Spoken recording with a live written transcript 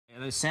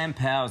Sam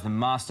Powers, the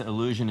master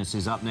illusionist,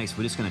 is up next.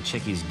 We're just going to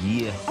check his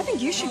gear. I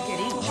think you should get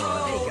in.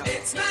 Oh, there you go.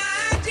 It's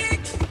magic,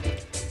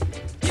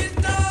 you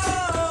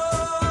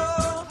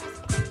know.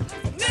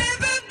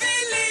 Never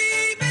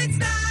believe it's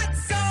not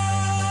so.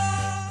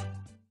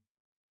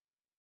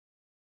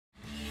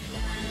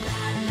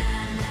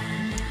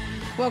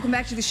 Welcome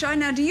back to the show.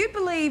 Now, do you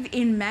believe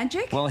in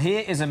magic? Well,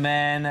 here is a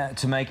man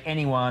to make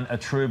anyone a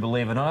true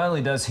believer. Not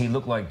only does he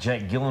look like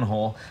Jake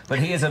Gyllenhaal, but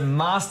he is a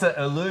master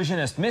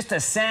illusionist. Mr.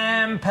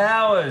 Sam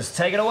Powers,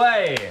 take it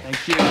away.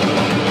 Thank you.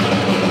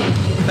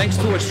 Thanks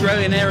to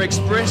Australian Air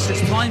Express,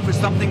 it's time for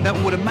something that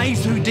would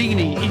amaze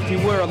Houdini if he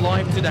were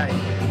alive today.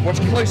 Watch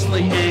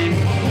closely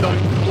and don't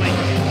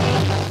blink.